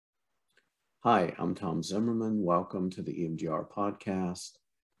Hi, I'm Tom Zimmerman. Welcome to the EMDR podcast.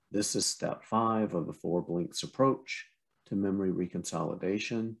 This is step 5 of the 4 blinks approach to memory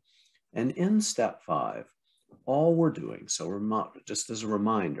reconsolidation. And in step 5, all we're doing, so just as a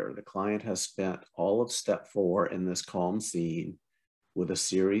reminder, the client has spent all of step 4 in this calm scene with a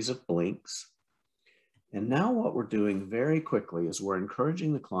series of blinks. And now what we're doing very quickly is we're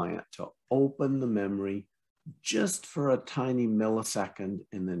encouraging the client to open the memory just for a tiny millisecond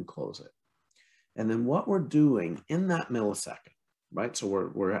and then close it. And then what we're doing in that millisecond, right? So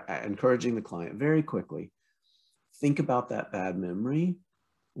we're encouraging the client very quickly, think about that bad memory.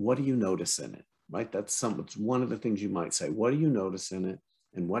 What do you notice in it, right? It's one of the things you might say. What do you notice in it?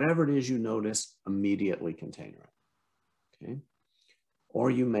 And whatever it is you notice, immediately container it, okay?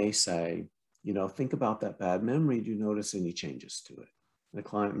 Or you may say, think about that bad memory. Do you notice any changes to it? The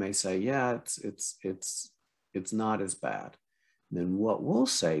client may say, yeah, it's not as bad. And then what we'll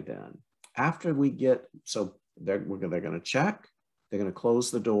say then, after we get, so they're going to check, they're going to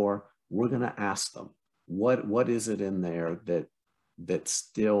close the door. We're going to ask them, what is it in there that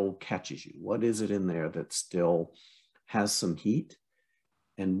still catches you? What is it in there that still has some heat?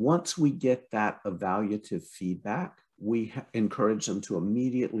 And once we get that evaluative feedback, we encourage them to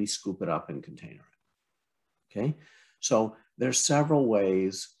immediately scoop it up and container it. Okay, so there's several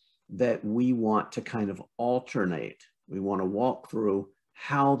ways that we want to kind of alternate. We want to walk through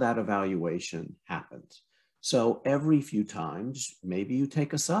how that evaluation happens. So every few times, maybe you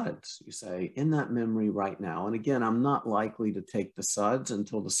take a SUDS. You say, in that memory right now, and again, I'm not likely to take the SUDS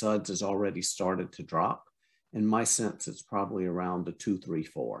until the SUDS has already started to drop. In my sense, it's probably around a 2, 3,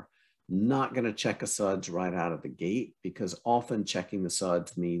 4. Not going to check a SUDS right out of the gate because often checking the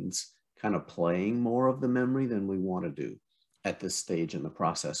SUDS means kind of playing more of the memory than we want to do at this stage in the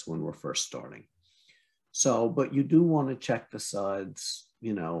process when we're first starting. So, but you do want to check the SUDS,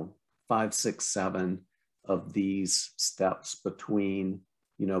 5, 6, 7 of these steps between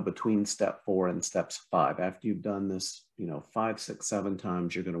step 4 and steps 5. After you've done this, 5, 6, 7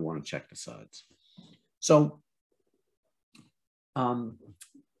 times, you're going to want to check the SUDS. So,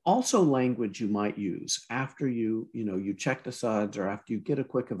 also language you might use after you check the SUDS or after you get a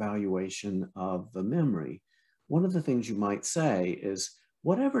quick evaluation of the memory. One of the things you might say is,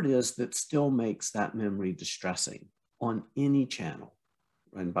 whatever it is that still makes that memory distressing on any channel.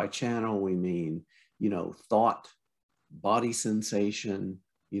 And by channel, we mean, thought, body sensation,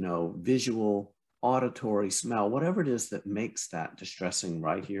 visual, auditory, smell, whatever it is that makes that distressing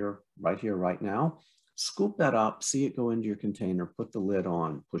right here, right now, scoop that up, see it go into your container, put the lid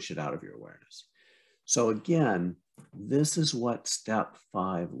on, push it out of your awareness. So again, this is what step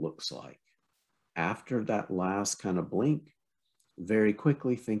 5 looks like. After that last kind of blink, very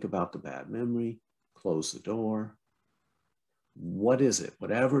quickly think about the bad memory, close the door. What is it?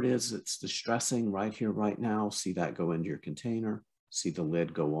 Whatever it is that's distressing right here, right now, see that go into your container, see the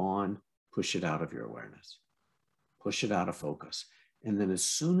lid go on, push it out of your awareness, push it out of focus. And then as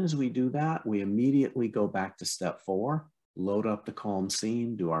soon as we do that, we immediately go back to step 4, load up the calm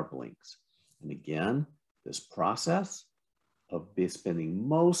scene, do our blinks. And again, this process of spending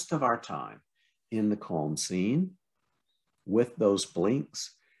most of our time in the calm scene with those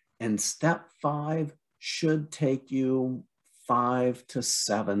blinks. And step 5 should take you 5 to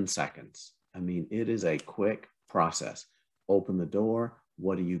 7 seconds. I mean, it is a quick process. Open the door.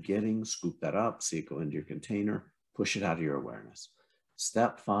 What are you getting? Scoop that up, see it go into your container, push it out of your awareness.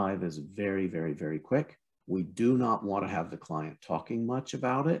 Step 5 is very, very, very quick. We do not want to have the client talking much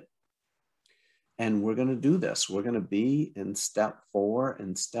about it. And we're going to do this. We're going to be in step 4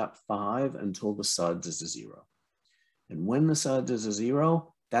 and step 5 until the SUDS is a 0. And when the SUDS is a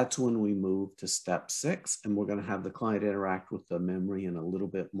 0, that's when we move to step 6, and we're going to have the client interact with the memory in a little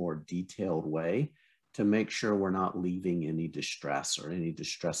bit more detailed way to make sure we're not leaving any distress or any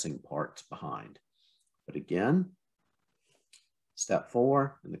distressing parts behind. But again, step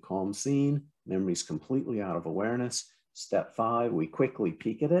 4, in the calm scene, memory's completely out of awareness. Step 5, we quickly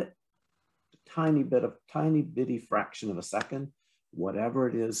peek at it, tiny bitty fraction of a second, whatever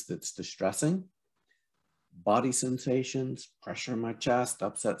it is that's distressing. Body sensations, pressure in my chest,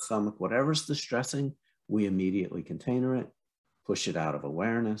 upset stomach, whatever's distressing, we immediately container it, push it out of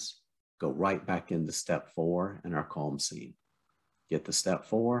awareness, go right back into step 4 in our calm scene. Get to step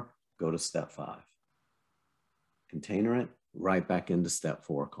 4, go to step 5. Container it, right back into step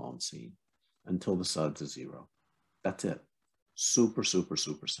 4 calm scene until the SUDS is 0. That's it. Super, super,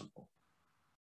 super simple.